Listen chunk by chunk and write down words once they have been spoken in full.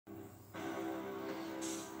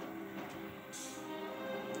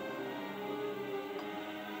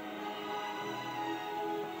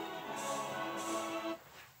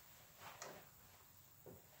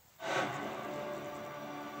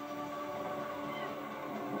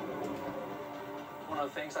One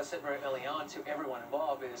of the things I said very early on to everyone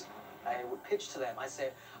involved is I would pitch to them. I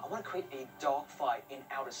said, I want to create a dogfight in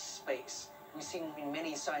outer space. We've seen in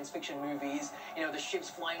many science fiction movies, you know, the ships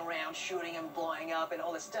flying around, shooting and blowing up and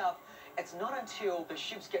all this stuff. It's not until the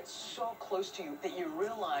ships get so close to you that you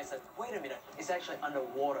realize that, wait a minute, it's actually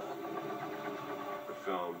underwater. The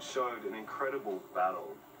film showed an incredible battle.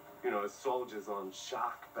 You know, soldiers on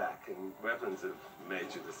shark back and weapons of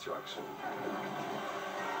major destruction.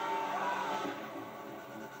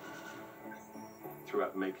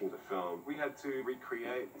 Throughout making the film, we had to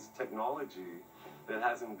recreate technology that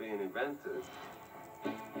hasn't been invented.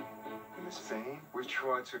 In this theme, we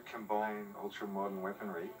tried to combine ultra-modern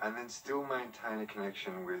weaponry and then still maintain a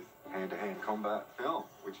connection with hand-to-hand combat film,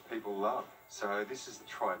 which people love. So this is the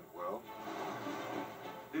Trident world.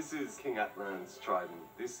 This is King Atlan's trident.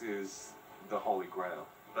 This is the Holy Grail.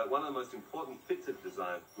 But one of the most important bits of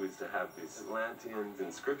design was to have these Atlantean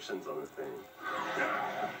inscriptions on the thing.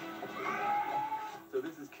 So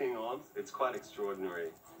this is King Ons. It's quite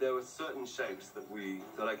extraordinary. There were certain shapes that we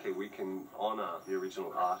thought, okay, we can honor the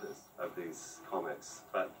original artists of these comics,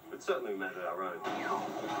 but certainly made it our own.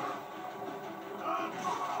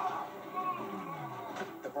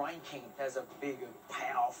 The Brine King has a big,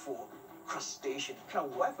 powerful crustacean kind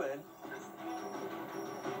of weapon.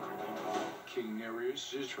 King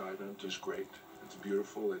Nereus' trident is great. It's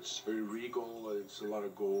beautiful, it's very regal, it's a lot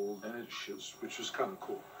of gold, and it shoots, which is kind of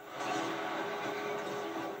cool.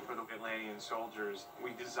 For the Atlantean soldiers,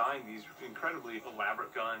 we designed these incredibly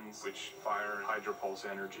elaborate guns which fire hydropulse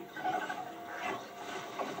energy.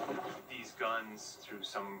 These guns, through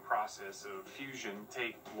some process of fusion,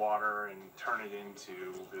 take water and turn it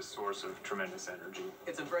into this source of tremendous energy.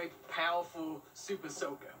 It's a very powerful super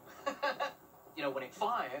soaker. You know, when it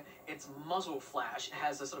fires, its muzzle flash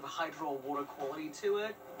has a sort of hydro water quality to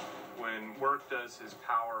it. When Work does his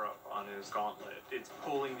power up on his gauntlet, it's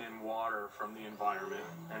pulling in water from the environment,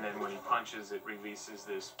 and then when he punches, it releases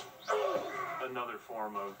this another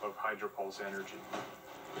form of hydropulse energy.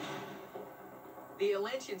 The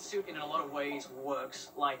Atlantean suit, in a lot of ways,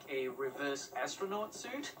 works like a reverse astronaut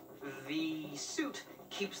suit. The suit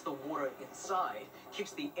keeps the water inside,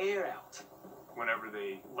 keeps the air out. Whenever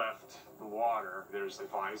they left the water, there's a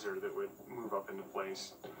visor that would move up into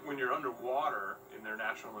place. When you're underwater in their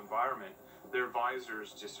natural environment, their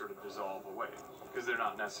visors just sort of dissolve away because they're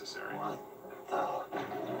not necessary. A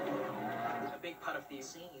big part of these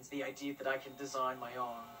scenes, the idea that I can design my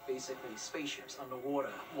own, basically, spaceships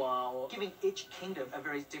underwater, while giving each kingdom a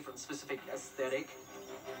very different, specific aesthetic.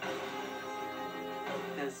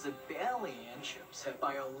 The Zibelian ships have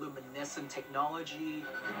bioluminescent technology.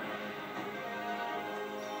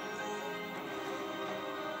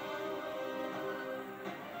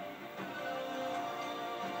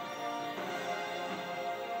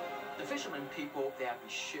 Fishermen people, they have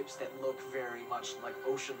these ships that look very much like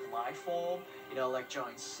ocean life form, you know, like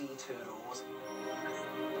giant sea turtles.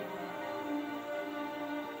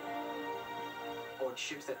 Or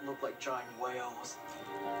ships that look like giant whales.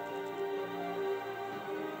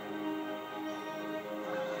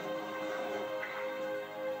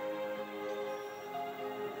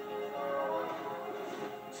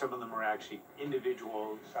 Some of them are actually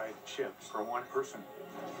individual sized ships for one person.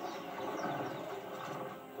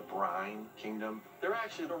 Brine Kingdom. They're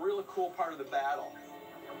actually a really cool part of the battle.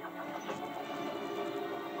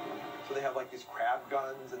 So they have like these crab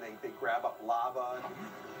guns and they grab up lava.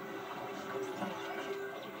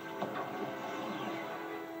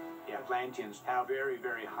 The Atlanteans have very,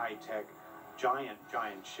 very high-tech, giant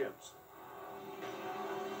ships.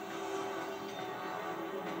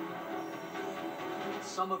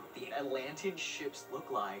 Some of the Atlantean ships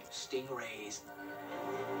look like stingrays.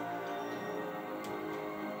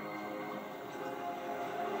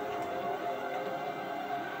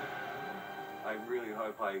 I really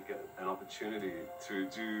hope I get an opportunity to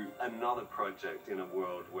do another project in a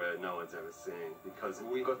world where no one's ever seen, because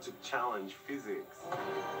we got to challenge physics.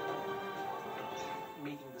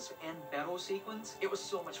 Making this end battle sequence, it was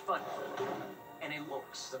so much fun. And it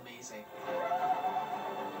looks amazing.